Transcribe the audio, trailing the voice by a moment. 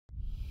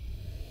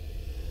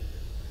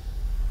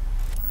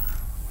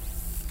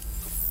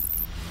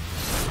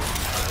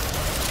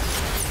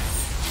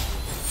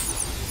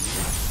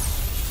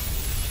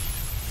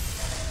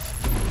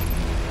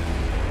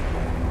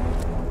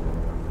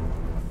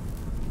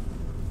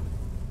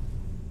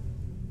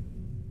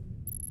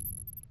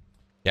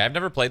Yeah, I've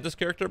never played this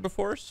character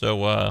before, so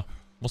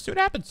we'll see what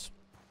happens.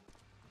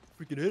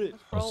 Freaking hit it.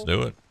 Let's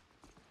do it.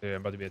 Yeah,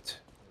 I'm about to be it's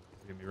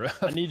gonna be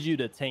rough. I need you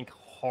to tank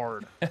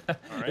hard. All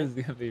right. It's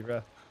gonna be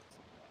rough.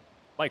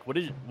 Mike, what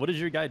does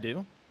your guy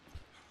do?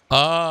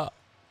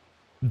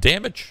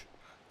 Damage.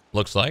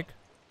 Looks like.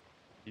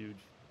 Huge.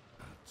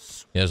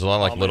 Yeah, there's a lot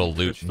of like Like little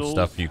loot and crystals?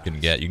 stuff you can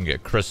get. You can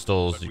get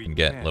crystals. You can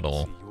get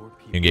little.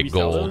 You can Do get we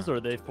sell gold. those, or are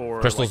they for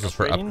Crystals like, is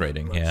for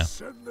upgrading? upgrading. Yeah.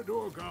 Send the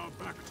Dorgar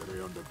back to the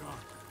Underdark,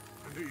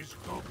 and these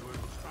goblins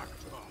back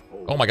to the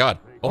hole. Oh my god.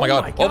 Oh my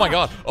god. Oh my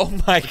god. Oh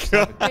my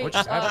god. Wait, What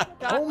just happened?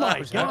 Oh my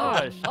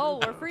gosh. Oh,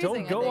 we're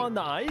freezing. Don't go on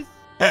the ice.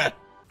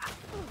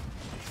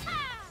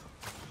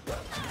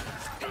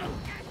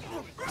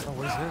 Oh,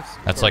 what is this?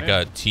 That's like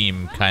a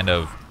team kind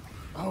of.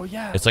 Oh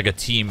yeah. It's like a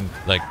team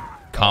like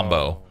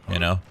combo. You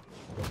know.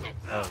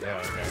 Oh yeah.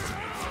 Okay.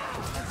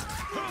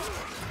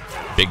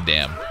 Big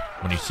damn.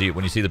 When you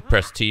see the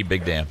press T,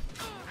 big damn.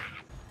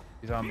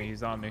 He's on me.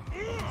 He's on me.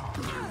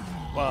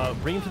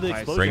 Bring him to the Nice.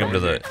 explosion. Bring him to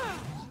the.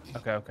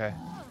 Okay. Okay.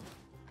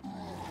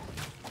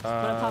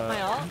 Wanna pop my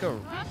I ult? can go.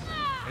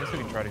 I guess we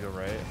can try to go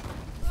right.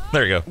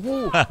 There you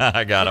go.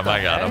 I got him.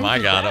 I got him. I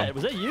got him.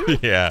 Was that you?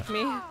 Yeah.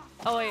 Me?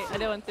 Oh wait, I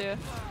did one too.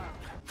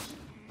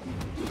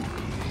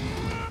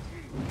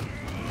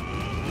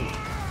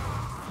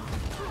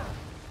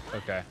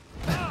 Okay.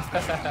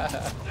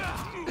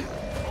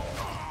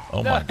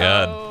 Oh my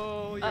god.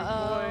 Oh, your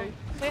Uh-oh. boy.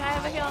 Wait, I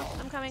have a heal.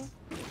 I'm coming.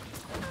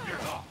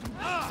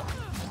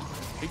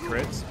 Big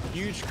crits.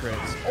 Huge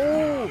crits.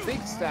 Oh,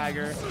 big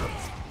stagger.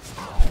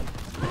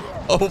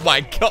 Oh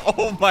my god.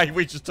 Oh my.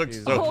 We just took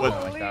Jesus. so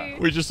much. like that.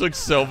 We just took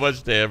so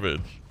much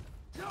damage.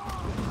 All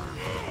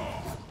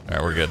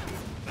right, we're good.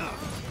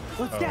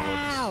 What's Oh,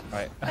 down?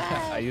 whoops.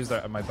 I used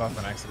my buff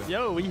on accident.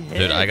 Yo, we hit.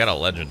 Dude, I got a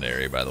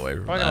legendary, by the way.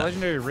 Oh, I got a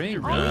legendary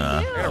ring. Really? Uh,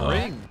 I got a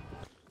ring.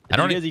 I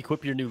don't Did you e- guys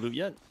equip your new loot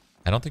yet?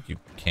 I don't think you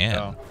can.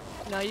 Oh.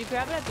 No, you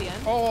grab it at the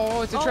end.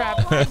 Oh, it's a trap.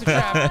 Oh, It's a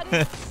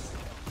trap.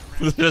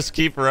 Just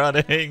keep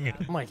running.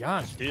 Oh my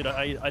gosh, dude!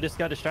 I just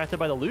got distracted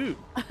by the loot.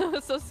 It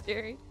was so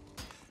scary.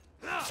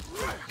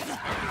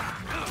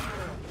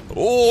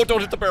 Oh, don't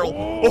hit the barrel.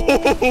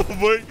 Oh,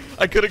 boy.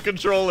 I couldn't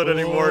control it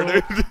anymore,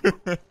 dude.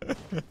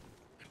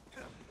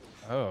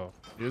 Oh,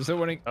 is it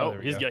winning? Oh, there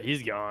we he's go.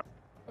 he's gone.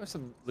 There's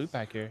some loot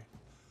back here.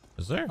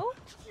 Is there? Oh.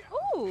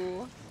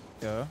 Ooh.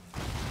 Yeah.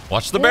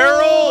 Watch the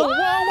barrel.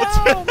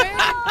 Whoa, man!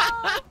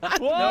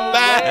 Whoa!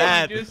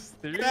 Bad. You just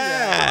threw Bad.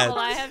 that. Well,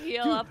 I have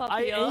heal. Up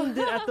I heal. aimed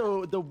it at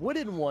the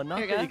wooden one, not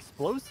Here the you go.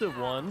 explosive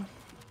one.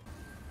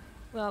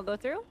 Well, I'll go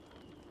through.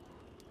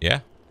 Yeah.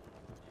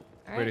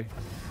 All right. Ready?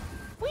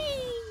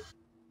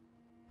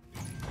 Whee!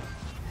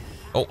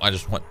 Oh, I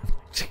just went.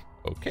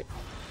 Okay.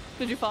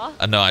 Did you fall?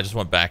 No, I just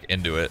went back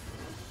into it.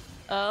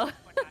 Oh.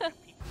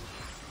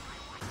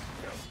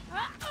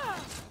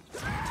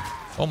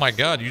 Oh my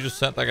god, you just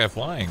sent that guy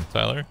flying,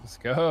 Tyler. Let's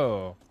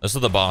go. This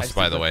is the I boss, just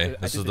by did the way. I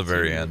This did is the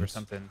very T-move end. Or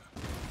something.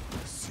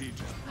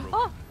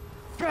 Oh.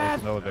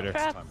 Trap. Elevator.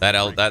 Trap. That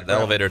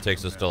elevator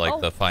takes us to like Oh.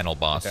 the final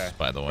boss, Okay.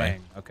 by the way.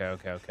 Bang. Okay.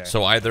 Okay. Okay.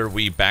 So either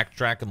we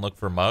backtrack and look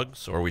for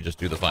mugs, or we just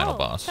do the final Oh,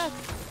 boss. chest.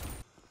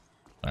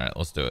 All right,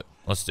 let's do it.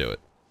 Let's do it.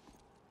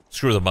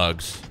 Screw the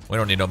mugs. We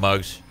don't need no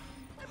mugs.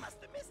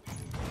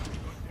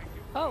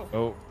 Oh.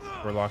 Oh,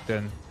 we're locked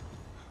in. You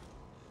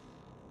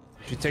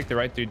should take the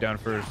right dude down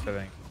first,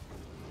 I think.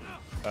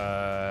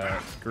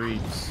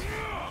 Greaves.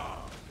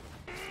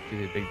 He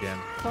did big damn.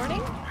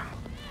 Thorning?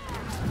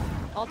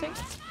 Alting?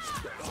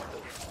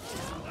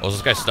 Oh, is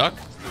this guy stuck?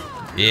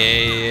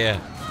 Yeah.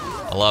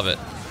 I love it.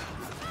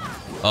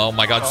 Oh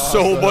my god,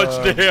 so much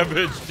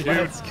damage, dude.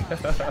 Let's go.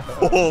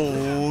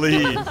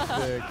 Holy.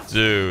 Sick.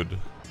 Dude.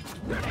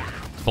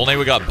 If only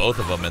we got both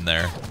of them in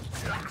there.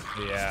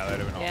 Yeah,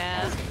 that'd have been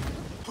Yeah.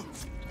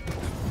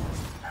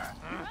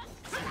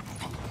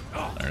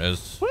 There it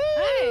is.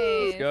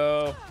 Hey. Let's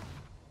go.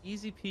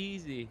 Easy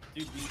peasy.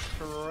 Dude, we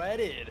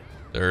shredded.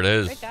 There it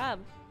is. Great job.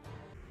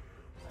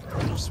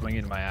 Just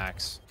swinging my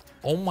axe.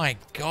 Oh my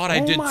god, I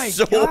Oh did my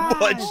so God.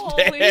 much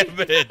Holy-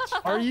 damage.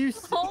 Are you?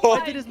 Oh I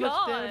my did as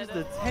much damage as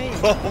the tank.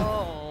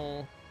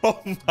 Oh. Oh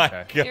my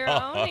Okay. You're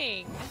god.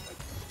 owning.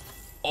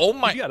 Oh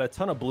my. You got a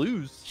ton of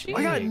blues. Jeez.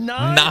 I got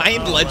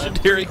 9 Oh,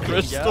 legendary let's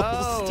crystals, go.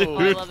 Oh, I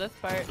dude. love this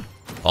part.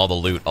 All the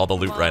loot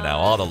right now.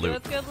 All the Come on,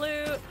 loot. Good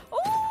loot.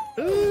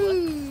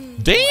 Ooh.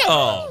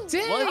 Damn.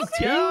 Let's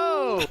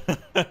go.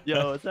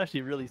 Yo, it's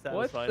actually really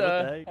What satisfying.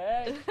 the heck?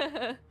 heck? I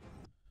just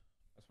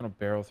want to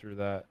barrel through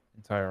that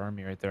entire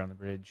army right there on the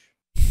bridge.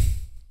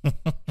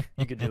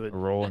 You could do it.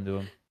 Roll into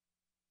him.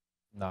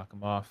 Knock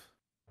him off.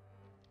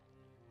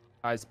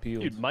 Eyes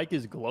peeled. Dude, Mike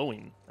is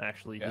glowing,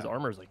 actually. His Yeah.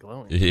 armor's like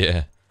glowing.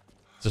 Yeah.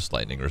 Just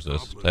lightning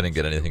resist. I didn't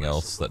get anything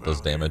else that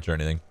does damage or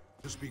anything.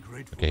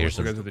 Okay, here's Let's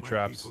some. go to the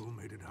traps.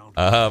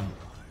 I'm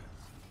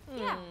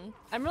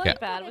really Yeah.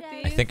 bad with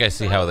these. I think I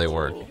see how they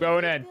work.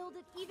 Going in. Build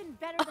it even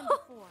better than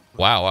before.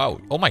 Wow,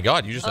 wow. Oh my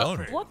god, you just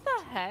own it. What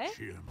the heck?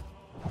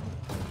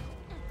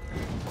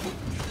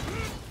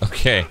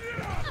 Okay.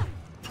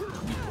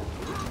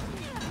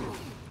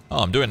 Oh,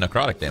 I'm doing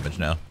necrotic damage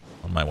now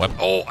on my weapon.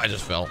 Oh, I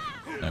just fell.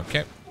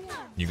 Okay.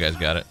 You guys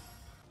got it.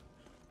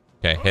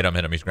 Okay, hit him,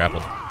 hit him. He's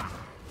grappled.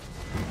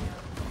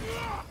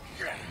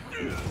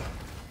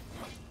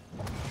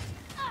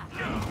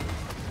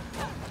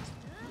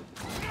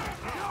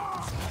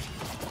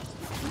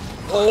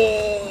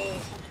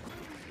 Oh!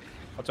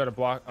 I'll try to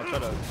block. I'll try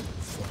to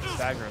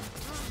stagger him.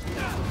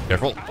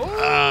 Careful.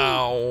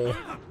 Ow.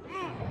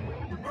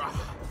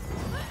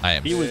 I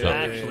am He was so...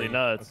 actually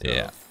nuts.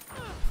 Yeah.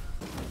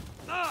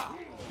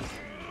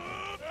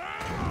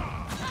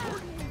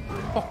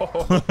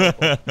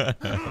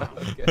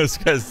 This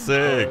guy's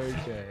sick.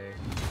 Okay.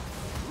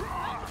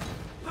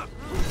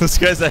 This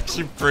guy's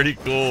actually pretty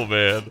cool,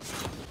 man.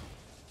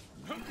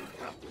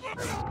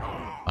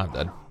 I'm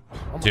dead.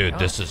 Dude,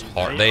 this is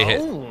hard. They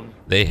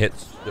hit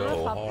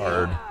so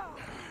hard.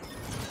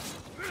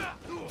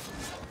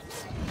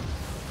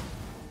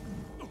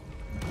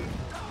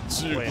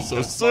 Dude, Wait,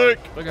 so sick.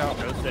 Look out.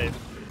 Go save.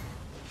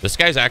 This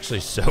guy's actually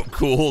so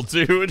cool,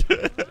 dude.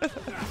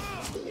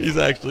 He's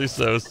actually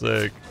so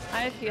sick.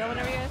 I feel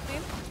whenever you guys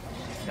need.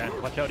 Okay,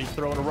 watch out, he's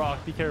throwing a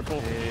rock. Be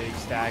careful. Big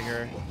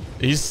stagger.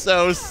 He's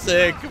so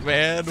sick,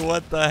 man.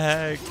 What the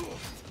heck?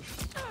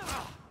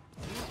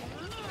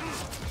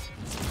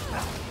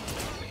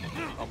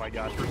 Oh my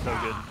gosh, we're so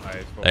good.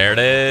 Nice. There it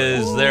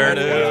is. There it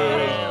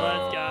is.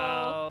 Let's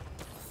go.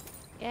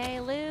 Yay,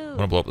 I'm Lou.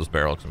 gonna blow up this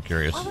barrel because I'm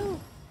curious. Oh.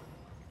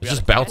 It's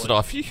just bouncing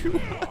off you.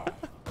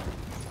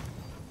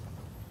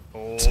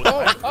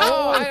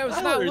 I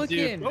was not Dude,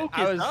 looking.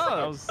 focus I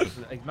up. was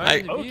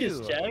admiring the Focus,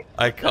 view. Jack.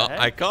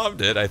 I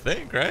calmed it, I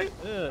think, right?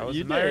 I was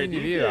You admiring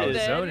did, the you view. I was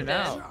did. zoning did.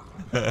 out.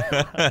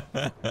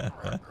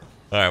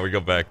 All right, we go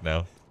back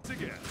now.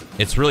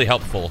 It's really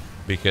helpful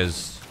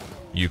because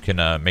you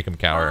can make him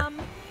cower.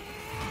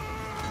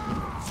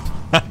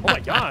 Oh my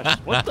gosh,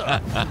 what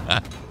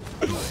the?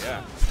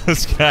 Yeah.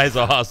 This guy's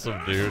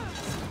awesome, dude.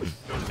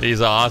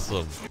 He's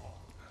awesome.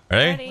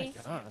 Ready? Ready.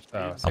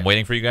 Oh, I'm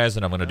waiting for you guys,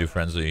 and I'm gonna do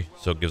frenzy,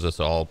 so it gives us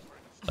all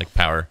like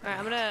power. All right,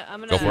 I'm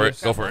gonna Go for it,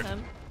 go grapple for it.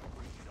 him.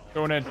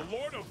 Going in.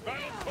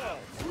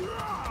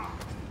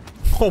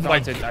 Oh my!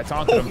 Taunted. I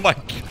taunted Oh him. my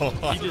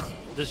god! He just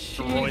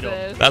destroyed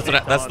him. Jesus.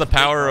 That's the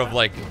power of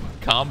like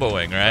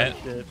comboing, right?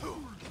 Shit.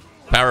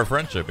 Power of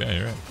friendship. Yeah,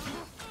 you're right.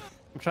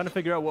 I'm trying to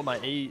figure out what my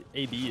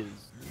AB is.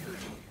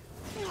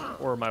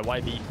 Or my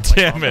YB.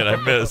 Damn it! I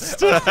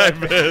missed. I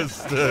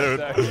missed,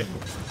 dude.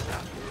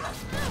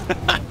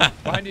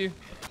 Behind you.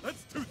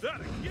 Let's do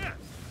that again.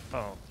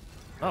 Oh.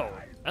 Oh,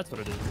 that's what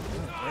it is.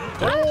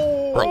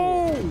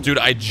 Bro, dude,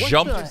 I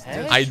jumped.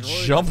 heck? I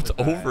jumped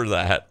over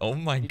that. Oh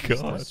my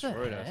god!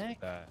 Destroyed us heck? with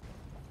that.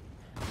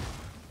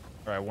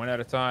 All right, one at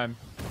a time.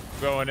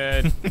 Going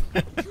in.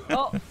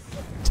 Oh,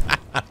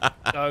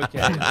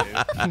 Okay,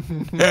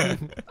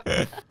 dude.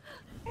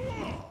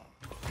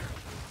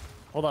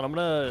 Hold on, I'm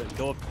gonna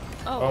go up.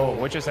 Oh,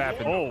 what just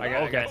happened? Oh, I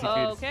got okay.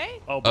 TP'd.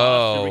 okay. Oh,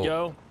 boss, here we Oh.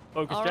 go.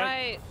 Focus All check.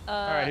 right.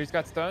 All right, who's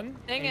got stun?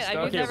 Dang Any it, I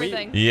stun? used Okay,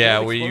 everything. Yeah,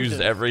 No we explosions.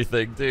 used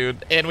everything,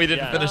 dude, and we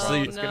didn't Yeah. finish Oh, the.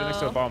 Let's get it next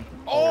to a no. bomb.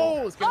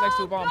 Oh, let's get it next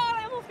to a Oh bomb. God,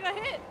 I almost got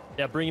hit.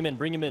 Yeah, bring him in,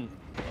 bring him in.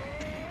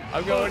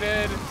 I'm going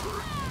in.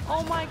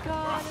 Oh my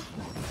God.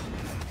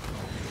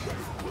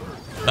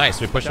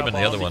 Nice, we pushed him in the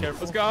Ball, other be one. careful.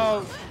 Let's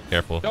go.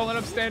 Careful. Don't let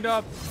him stand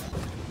up.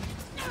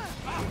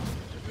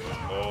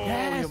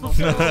 Yes, let's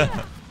go.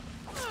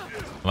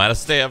 I'm out of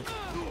stamp.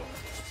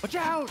 Watch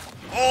out.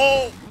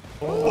 Oh!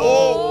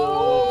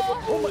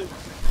 Oh,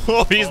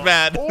 Oh, he's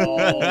mad.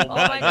 oh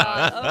my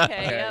God.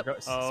 Okay. Okay, Yep. go-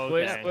 Oh,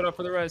 split, okay. split up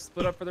for the res.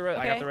 Split up for the res.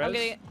 I got the I'm res.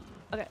 getting it.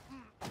 Okay.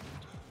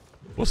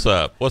 What's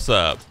up? What's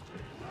up?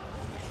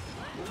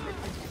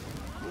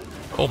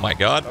 Oh my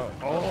god.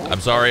 Oh, I'm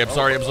sorry, I'm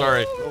sorry, I'm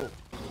sorry.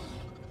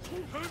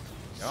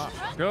 yeah.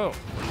 Go.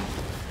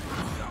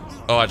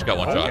 Oh, I just got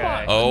one shot.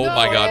 Okay. Oh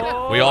my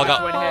god. We all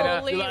got. One hit up.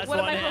 Holy, Last what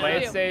am I one. supposed Play to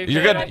it do? safe.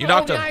 You're good. You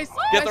knocked him. nice.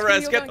 Get the Nice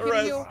res, kill, get the good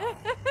res. kill.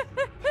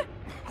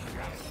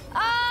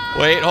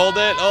 Wait, hold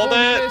it, hold Oh,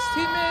 he it. missed.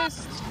 He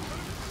missed.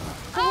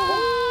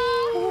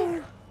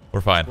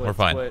 We're fine, we're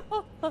fine. Split.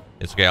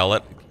 It's okay,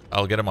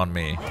 I'll get him on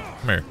me.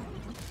 Come here.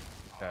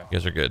 Okay. You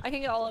guys are good. I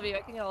can get all of you.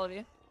 I can get all of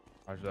you.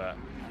 Roger that.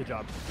 Good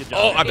job. Good job.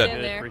 Oh, I'm Get dead.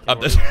 in there. I'm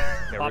dead.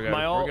 Okay, Pop we're good.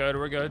 my We're ult. good.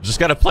 We're good. Just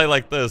gotta play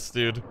like this,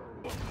 dude.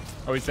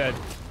 Oh, he said,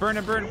 burn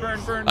him, burn,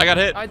 burn, burn. I got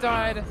hit. I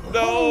died.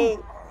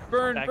 No.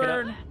 Burn, Back it up.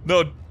 burn.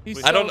 No.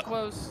 He's I so don't.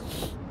 close.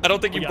 I don't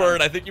think you We got burn.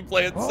 him. I think you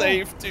play it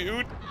safe,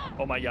 dude.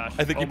 Oh my gosh.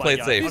 I think oh you my played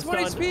gosh. safe. He's 1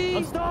 I'm HP. stunned.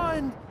 I'm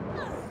stunned.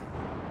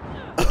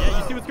 Yeah,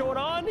 you see what's going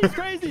on? He's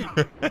crazy.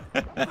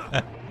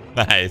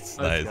 Nice,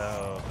 nice.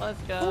 Go.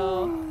 Let's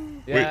go.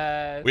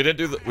 Yeah. We didn't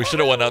do the. We should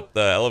have went up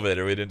the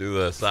elevator. We didn't do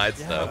the side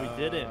Yeah, stuff. we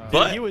did it. Dude,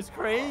 But- he was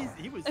crazy.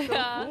 He was so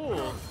Yeah.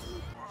 cool.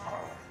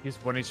 He's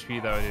 1 HP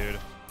though, dude.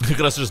 Look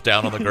at us just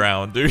down on the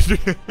ground, dude.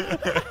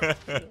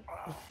 That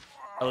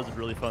was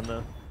really fun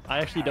though. I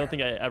actually don't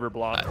think I ever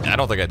blocked. I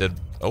don't think I did.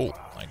 Oh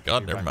my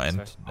god, You're never right,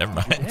 mind. sorry. Never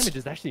The damage mind.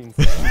 is actually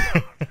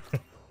insane.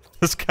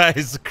 This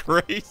guy's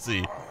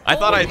crazy. I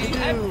thought I I.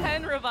 have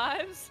 10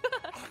 revives.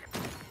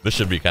 This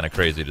should be kind of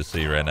crazy to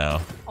see right now.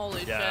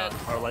 Holy Yeah,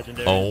 shit. our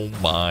legendary. Oh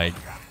my.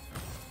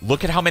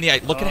 Look at how many I.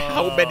 Look at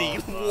how many.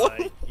 Oh What?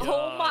 my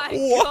Oh my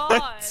What?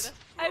 God.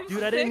 I have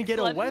Dude, I didn't Six get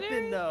a legendary?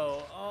 weapon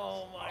though.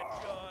 Oh my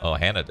god. Oh,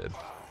 Hannah did.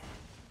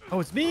 Oh,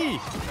 it's me.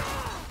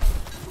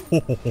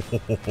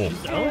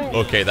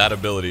 Okay, that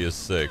ability is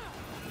sick.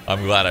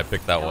 I'm glad I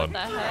picked that What one. the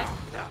heck?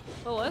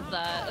 What was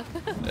that?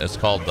 It's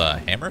called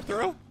hammer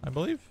throw, I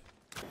believe.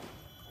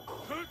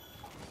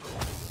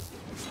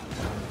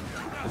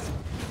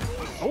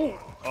 Oh.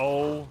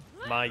 Oh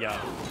my god.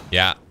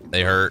 Yeah,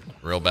 they hurt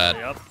real bad.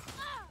 Yep.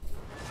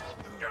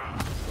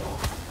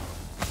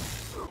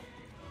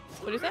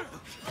 What do you say?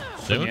 Put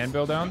the Soon?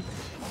 anvil down.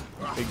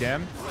 Big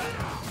dam.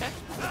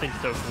 This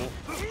thing's so cool.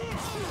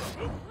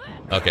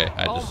 Okay,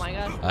 Oh my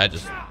god. I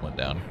just went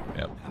down.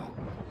 Yep.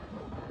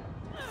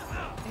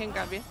 I can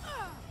grab you.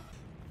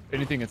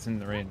 Anything that's in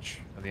the range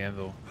of the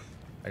anvil.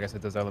 I guess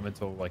it does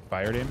elemental like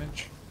fire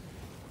damage.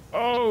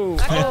 Oh!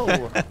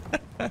 Oh!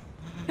 I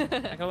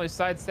can only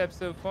sidestep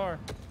so far.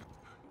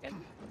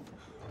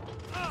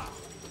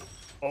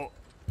 Oh.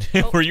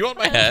 Were you on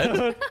my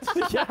head?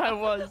 Yeah, I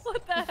was.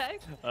 What the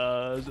heck?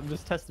 I'm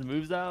just testing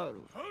moves out.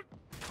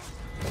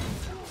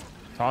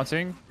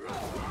 Taunting.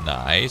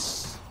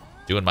 Nice.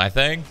 Doing my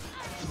thing.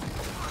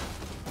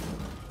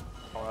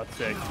 Oh, that's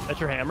sick. That's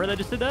your hammer that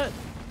just did that?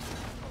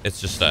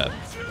 It's just a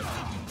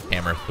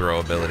hammer throw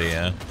ability,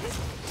 yeah.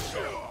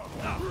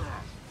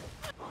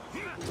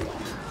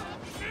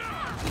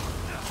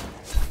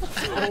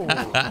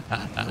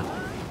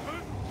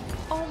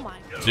 Oh my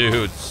god.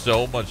 Dude,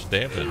 so much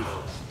damage.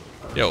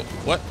 Yo,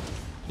 what?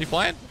 He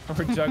flying?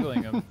 We're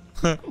juggling him.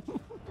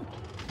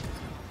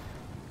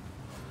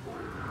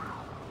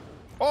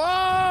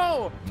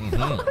 Oh!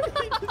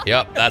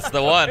 Yep, that's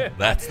the one.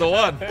 That's the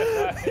one.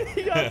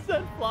 He got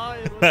sent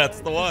flying.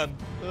 That's the one.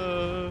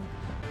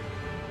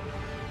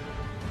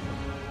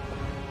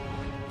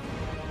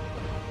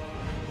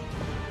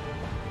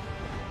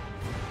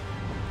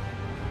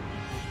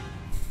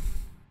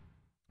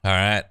 All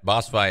right,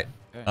 boss fight.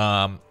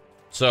 Okay.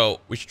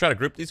 So we should try to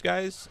group these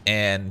guys,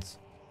 and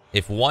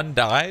if one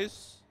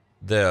dies,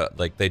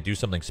 they do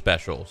something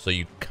special. So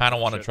you kind of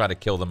want to try to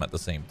kill them at the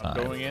same time.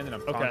 Going in and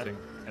I'm Okay. taunting.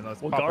 And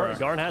let's Well, pop our-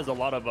 Garn has a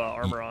lot of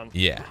armor on.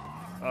 Yeah.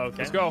 Okay.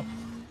 Let's go.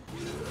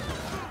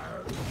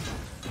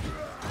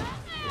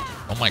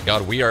 Oh my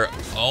God, we are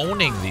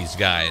owning these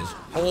guys.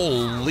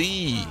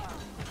 Holy.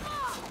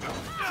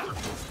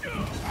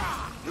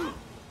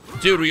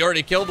 Dude, we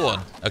already killed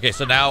one. Okay,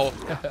 so now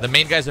the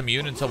main guy's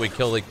immune until we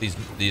kill like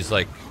these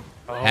like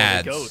Oh,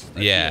 ads. the ghost. I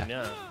see Yeah. him,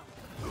 yeah.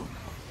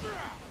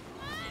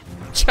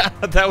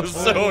 That was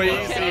so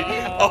easy.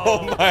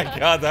 Oh my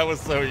God, that was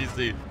so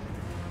easy.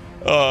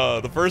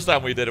 The first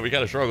time we did it, we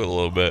kind of struggled a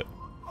little bit.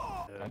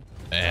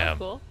 Damn.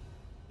 Cool.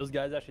 Those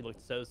guys actually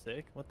looked so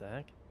sick. What the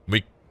heck?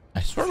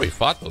 I swear we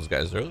fought those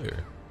guys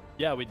earlier.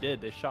 Yeah, we did.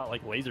 They shot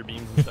like laser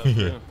beams and stuff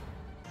too.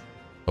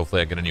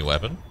 Hopefully I get a new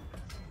weapon.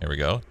 Here we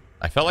go.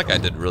 I felt like I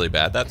did really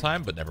bad that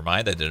time, but never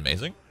mind. I did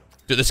amazing.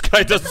 Dude, this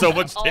guy does so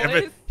much damage.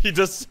 Always? He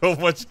does so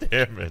much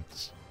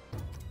damage.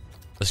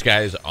 This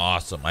guy is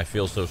awesome. I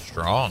feel so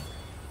strong.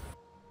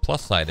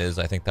 Plus side is,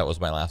 I think that was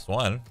my last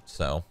one.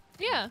 So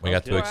Yeah. we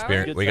got to 4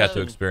 experience. hours? We got to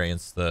Good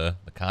experience the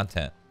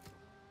content.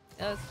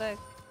 That was sick.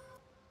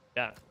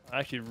 Yeah, I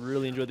actually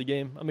really enjoyed the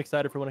game. I'm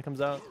excited for when it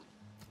comes out.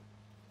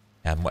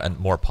 And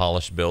more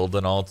polished build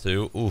and all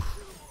too. Oof.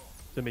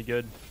 It's gonna be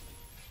good.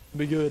 It'll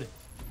be good.